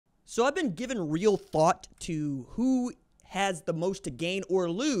So I've been given real thought to who has the most to gain or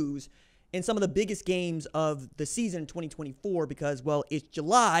lose in some of the biggest games of the season in 2024 because, well, it's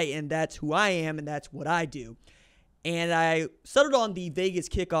July and that's who I am and that's what I do. And I settled on the Vegas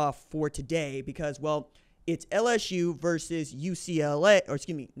kickoff for today because, well, it's LSU versus UCLA, or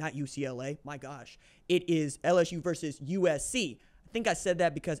excuse me, not UCLA. My gosh. It is LSU versus USC. I think I said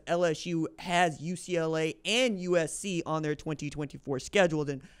that because LSU has UCLA and USC on their 2024 schedule.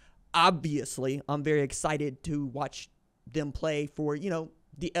 And obviously, I'm very excited to watch them play for,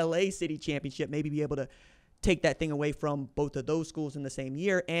 the LA City Championship, maybe be able to take that thing away from both of those schools in the same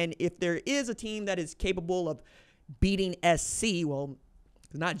year. And if there is a team that is capable of beating SC, well,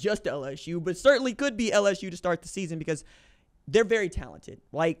 not just LSU, but certainly could be LSU to start the season because they're very talented.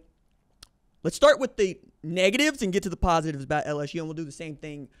 Like, let's start with the negatives and get to the positives about LSU, and we'll do the same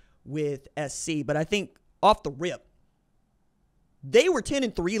thing with SC. But I think off the rip, they were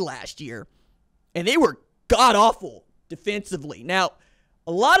 10-3 last year, and they were god-awful defensively. Now,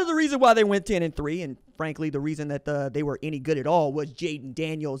 a lot of the reason why they went 10-3, and frankly, the reason that they were any good at all was Jaden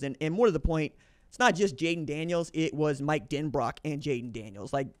Daniels. And more to the point, it's not just Jaden Daniels. It was Mike Denbrock and Jaden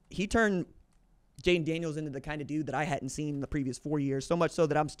Daniels. Like, he turned Jaden Daniels into the kind of dude that I hadn't seen in the previous 4 years, so much so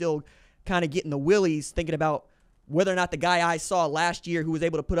that I'm still kind of getting the willies thinking about whether or not the guy I saw last year who was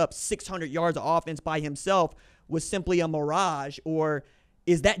able to put up 600 yards of offense by himself was simply a mirage, or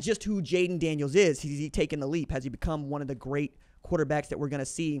is that just who Jaden Daniels is? Has he taken the leap? Has he become one of the great quarterbacks that we're going to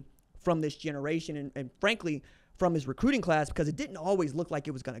see from this generation and frankly from his recruiting class, because it didn't always look like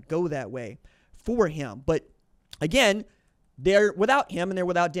it was going to go that way for him. But again, they're without him and they're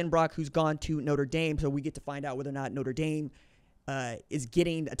without Denbrock, who's gone to Notre Dame, so we get to find out whether or not Notre Dame is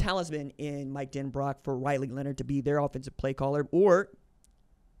getting a talisman in Mike Denbrock for Riley Leonard to be their offensive play caller, or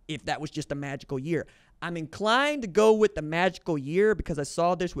if that was just a magical year. I'm inclined to go with the magical year because I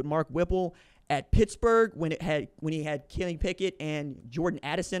saw this with Mark Whipple at Pittsburgh when he had Kenny Pickett and Jordan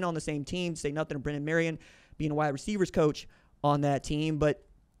Addison on the same team. Say nothing of Brendan Marion being a wide receivers coach on that team, but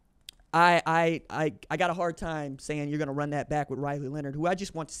I got a hard time saying you're going to run that back with Riley Leonard, who I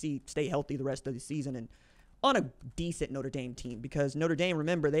just want to see stay healthy the rest of the season and on a decent Notre Dame team, because Notre Dame,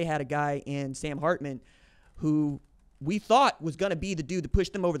 remember, they had a guy in Sam Hartman who we thought was going to be the dude to push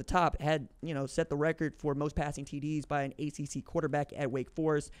them over the top, had, set the record for most passing TDs by an ACC quarterback at Wake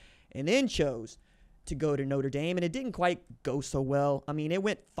Forest, and then chose to go to Notre Dame, and it didn't quite go so well. I mean, it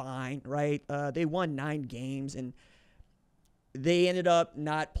went fine, right? They won 9 games, and they ended up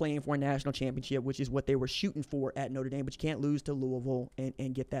not playing for a national championship, which is what they were shooting for at Notre Dame, but you can't lose to Louisville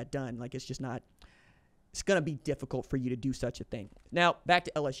and get that done. Like, it's just not – it's going to be difficult for you to do such a thing. Now, back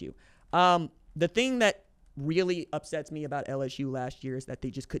to LSU. The thing that really upsets me about LSU last year is that they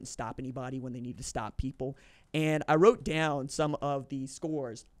just couldn't stop anybody when they needed to stop people. And I wrote down some of the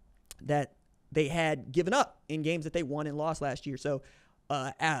scores that they had given up in games that they won and lost last year. So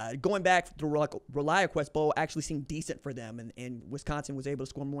going back to the ReliaQuest Bowl actually seemed decent for them, and Wisconsin was able to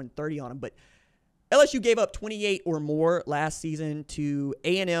score more than 30 on them. But LSU gave up 28 or more last season to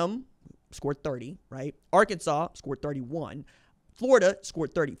A&M, scored 30, right? Arkansas scored 31. Florida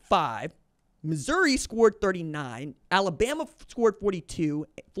scored 35. Missouri scored 39. Alabama scored 42.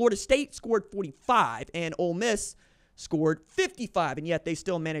 Florida State scored 45. And Ole Miss scored 55. And yet they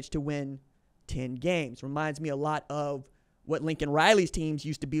still managed to win 10 games. Reminds me a lot of what Lincoln Riley's teams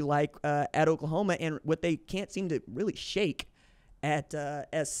used to be like at Oklahoma, and what they can't seem to really shake at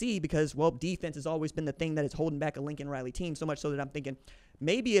SC because, well, defense has always been the thing that is holding back a Lincoln Riley team, so much so that I'm thinking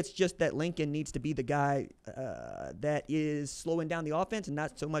maybe it's just that Lincoln needs to be the guy that is slowing down the offense and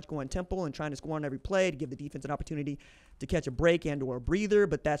not so much going tempo and trying to score on every play to give the defense an opportunity to catch a break and or a breather,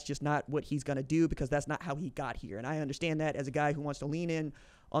 but that's just not what he's going to do because that's not how he got here. And I understand that as a guy who wants to lean in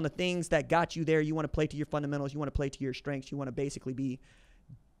on the things that got you there. You want to play to your fundamentals. You want to play to your strengths. You want to basically be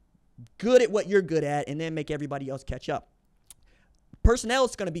good at what you're good at and then make everybody else catch up. Personnel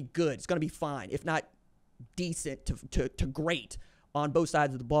is going to be good. It's going to be fine, if not decent to great on both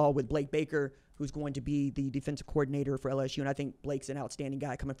sides of the ball with Blake Baker, who's going to be the defensive coordinator for LSU. And I think Blake's an outstanding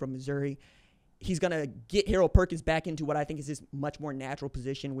guy coming from Missouri. He's going to get Harold Perkins back into what I think is his much more natural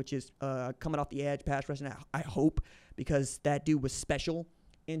position, which is coming off the edge, pass rushing, I hope, because that dude was special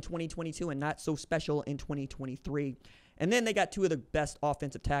in 2022 and not so special in 2023. And then they got 2 of the best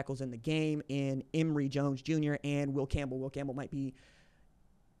offensive tackles in the game in Emory Jones Jr. and Will Campbell. Will Campbell might be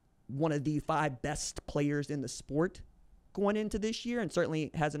one of the 5 best players in the sport going into this year, and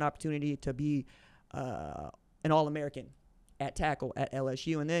certainly has an opportunity to be an All-American at tackle at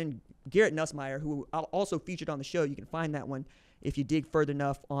LSU. And then Garrett Nussmeier, who also featured on the show. You can find that one if you dig further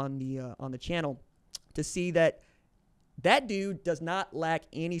enough on the channel to see that that dude does not lack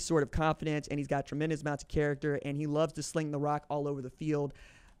any sort of confidence, and he's got tremendous amounts of character, and he loves to sling the rock all over the field.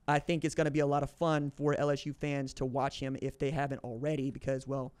 I think it's going to be a lot of fun for LSU fans to watch him if they haven't already, because,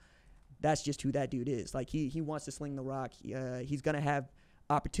 well, that's just who that dude is. Like, he wants to sling the rock. He's going to have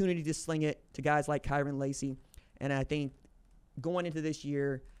opportunity to sling it to guys like Kyron Lacey, and I think going into this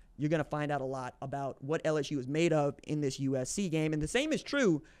year, you're going to find out a lot about what LSU is made of in this USC game, and the same is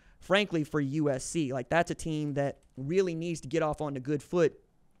true, frankly, for USC. Like, that's a team that really needs to get off on a good foot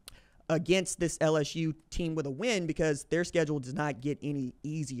against this LSU team with a win, because their schedule does not get any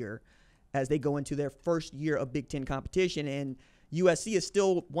easier as they go into their first year of Big Ten competition. And USC is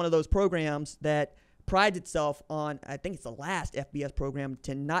still one of those programs that prides itself on, I think it's the last FBS program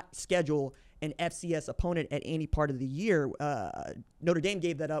to not schedule an FCS opponent at any part of the year. Notre Dame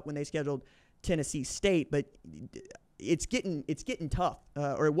gave that up when they scheduled Tennessee State, but it's getting tough,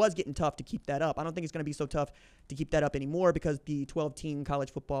 or it was getting tough to keep that up. I don't think it's going to be so tough to keep that up anymore, because the 12-team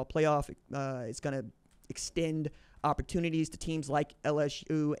college football playoff is going to extend opportunities to teams like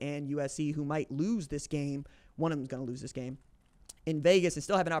LSU and USC who might lose this game. One of them is going to lose this game in Vegas and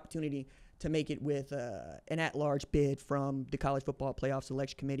still have an opportunity to make it with an at-large bid from the College Football Playoff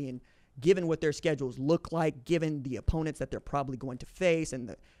Selection Committee. And given what their schedules look like, given the opponents that they're probably going to face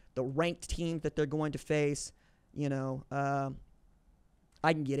and the ranked teams that they're going to face, you know,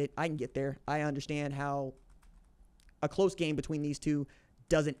 I can get it. I can get there. I understand how a close game between these two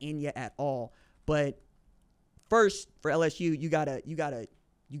doesn't end you at all. But first, for LSU, you gotta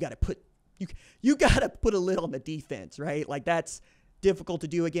put a lid on the defense, right? Like, that's difficult to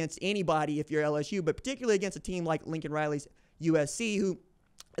do against anybody if you're LSU, but particularly against a team like Lincoln Riley's USC, who,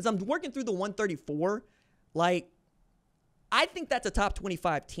 as I'm working through the 134, like, I think that's a top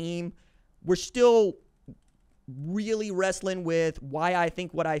 25 team. We're still really wrestling with why I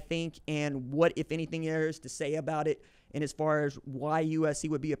think what I think and what, if anything, there is to say about it, and as far as why USC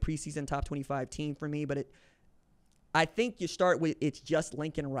would be a preseason top 25 team for me. But I think you start with, it's just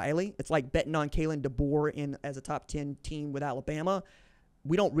Lincoln Riley. It's like betting on Kalen DeBoer as a top 10 team with Alabama.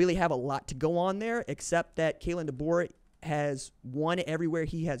 We don't really have a lot to go on there, except that Kalen DeBoer has won everywhere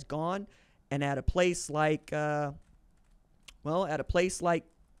he has gone, and at a place like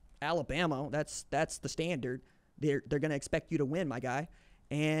Alabama, that's the standard. They're going to expect you to win, my guy.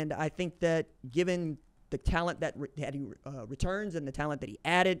 And I think that given the talent that he returns and the talent that he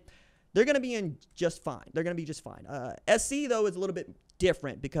added, they're going to be in just fine. They're going to be just fine. SC, though, is a little bit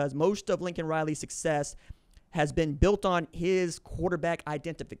different, because most of Lincoln Riley's success has been built on his quarterback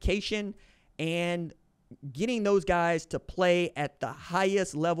identification and getting those guys to play at the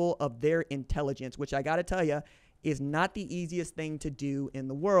highest level of their intelligence, which I got to tell you is not the easiest thing to do in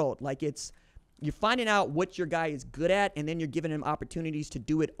the world. Like, you're finding out what your guy is good at, and then you're giving him opportunities to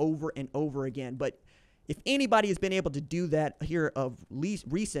do it over and over again. But if anybody has been able to do that here of least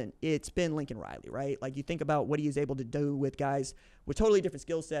recent, it's been Lincoln Riley, right? Like, you think about what he is able to do with guys with totally different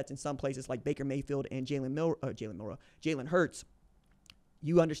skill sets in some places like Baker Mayfield and Jalen Hurts.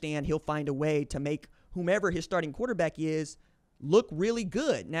 You understand he'll find a way to make whomever his starting quarterback is look really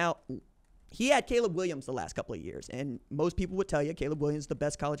good. Now, he had Caleb Williams the last couple of years, and most people would tell you Caleb Williams is the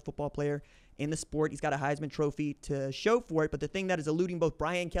best college football player in the sport. He's got a Heisman Trophy to show for it, but the thing that is eluding both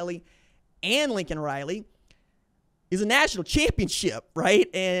Brian Kelly and Lincoln Riley is a national championship, right?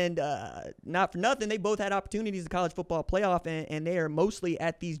 And not for nothing, they both had opportunities in the college football playoff, and they are mostly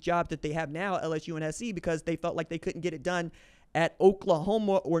at these jobs that they have now, LSU and SC, because they felt like they couldn't get it done at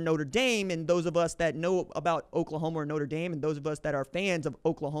Oklahoma or Notre Dame. And those of us that know about Oklahoma or Notre Dame, and those of us that are fans of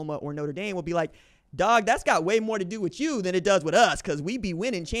Oklahoma or Notre Dame, will be like, dog, that's got way more to do with you than it does with us, because we be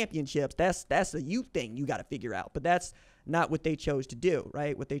winning championships. That's a you thing you got to figure out. But that's not what they chose to do,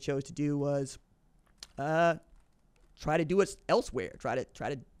 right? What they chose to do was try to do it elsewhere. Try to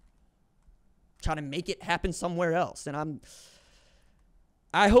make it happen somewhere else. And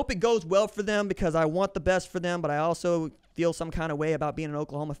I hope it goes well for them, because I want the best for them, but I also feel some kind of way about being an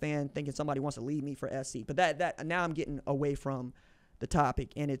Oklahoma fan, thinking somebody wants to leave me for SC. But that now I'm getting away from the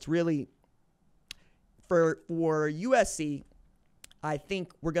topic, and it's really for USC. I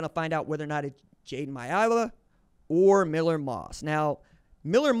think we're going to find out whether or not it's Jaden Maiava or Miller Moss. Now,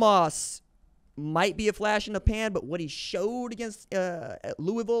 Miller Moss might be a flash in the pan, but what he showed against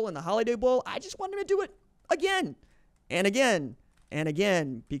Louisville in the Holiday Bowl, I just want him to do it again and again and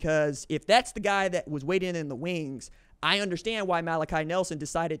again, because if that's the guy that was waiting in the wings, I understand why Malachi Nelson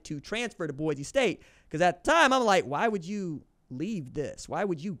decided to transfer to Boise State, because at the time I'm like, why would you leave this? Why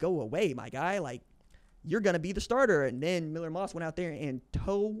would you go away, my guy? Like, you're going to be the starter. And then Miller Moss went out there and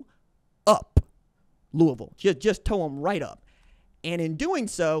toe up Louisville, just toe them right up. And in doing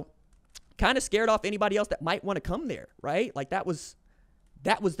so, kind of scared off anybody else that might want to come there, right? Like that was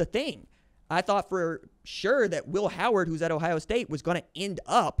the thing. I thought for sure that Will Howard, who's at Ohio State, was going to end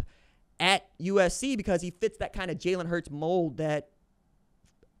up at USC because he fits that kind of Jalen Hurts mold that,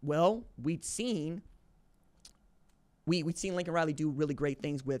 well, we'd seen Lincoln Riley do really great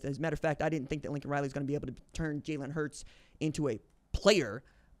things with. As a matter of fact, I didn't think that Lincoln Riley was going to be able to turn Jalen Hurts into a player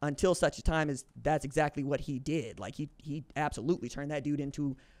until such a time as that's exactly what he did. Like he absolutely turned that dude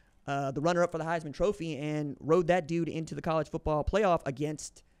into the runner-up for the Heisman Trophy and rode that dude into the college football playoff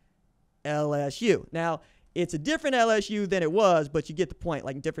against LSU. Now, it's a different LSU than it was, but you get the point,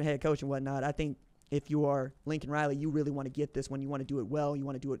 like different head coach and whatnot. I think if you are Lincoln Riley, you really want to get this one. You want to do it well. You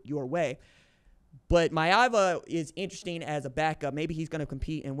want to do it your way. But Maiava is interesting as a backup. Maybe he's going to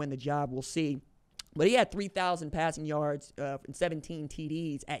compete and win the job. We'll see. But he had 3,000 passing yards and 17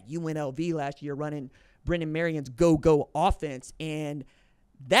 TDs at UNLV last year running Brendan Marion's go-go offense. And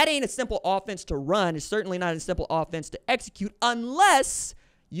that ain't a simple offense to run. It's certainly not a simple offense to execute unless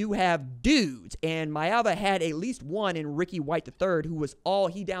you have dudes. And Maiava had at least one in Ricky White III, who was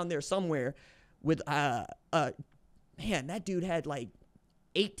he down there somewhere with, man, that dude had like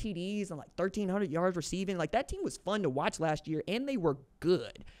 8 TDs and like 1,300 yards receiving. Like that team was fun to watch last year, and they were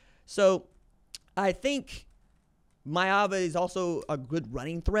good. So I think Maiava is also a good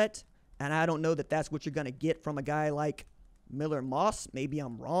running threat, and I don't know that that's what you're going to get from a guy like Miller Moss. Maybe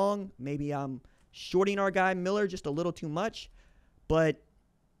I'm wrong. Maybe I'm shorting our guy Miller just a little too much, but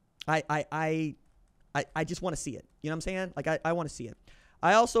I just want to see it. You know what I'm saying? Like I want to see it.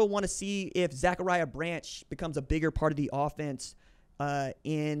 I also want to see if Zachariah Branch becomes a bigger part of the offense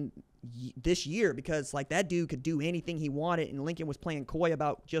in this year, because like that dude could do anything he wanted, and Lincoln was playing coy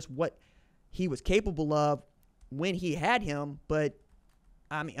about just what he was capable of when he had him, but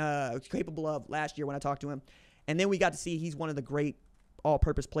I mean, capable of last year when I talked to him. And then we got to see he's one of the great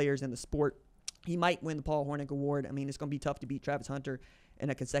all-purpose players in the sport. He might win the Paul Hornung Award. I mean, it's going to be tough to beat Travis Hunter in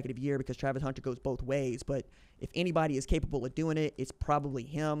a consecutive year because Travis Hunter goes both ways. But if anybody is capable of doing it, it's probably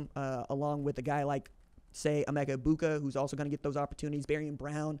him, along with a guy like, say, Emeka Egbuka, who's also going to get those opportunities. Barian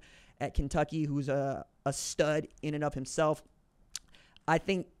Brown at Kentucky, who's a stud in and of himself. I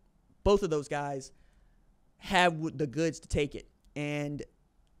think both of those guys have the goods to take it. And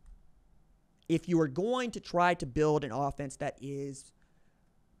if you are going to try to build an offense that is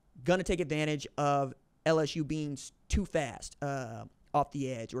going to take advantage of LSU being too fast off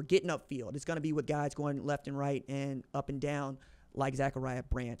the edge or getting upfield, it's going to be with guys going left and right and up and down like Zachariah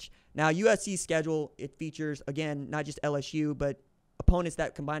Branch. Now, USC's schedule, it features, again, not just LSU, but opponents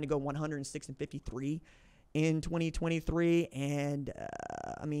that combine to go 106-53 in 2023. And,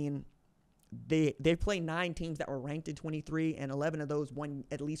 I mean, they play 9 teams that were ranked in 23, and 11 of those won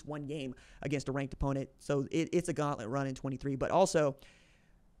at least one game against a ranked opponent. So it's a gauntlet run in 23. But also,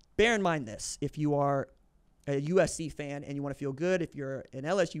 bear in mind this. If you are a USC fan and you want to feel good, if you're an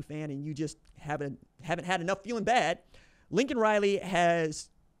LSU fan and you just haven't had enough feeling bad, Lincoln Riley has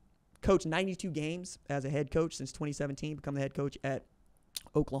coached 92 games as a head coach since 2017, become the head coach at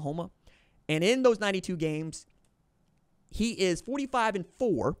Oklahoma. And in those 92 games, he is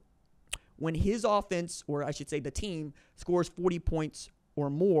 45-4 when his offense, or I should say the team, scores 40 points or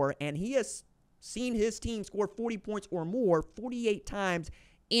more. And he has seen his team score 40 points or more 48 times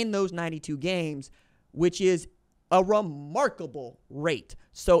in those 92 games, which is a remarkable rate.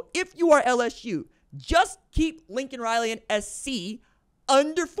 So if you are LSU, just keep Lincoln Riley and SC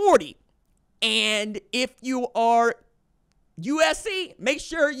under 40. And if you are USC, make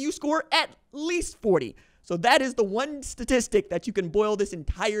sure you score at least 40. So that is the one statistic that you can boil this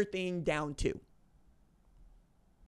entire thing down to.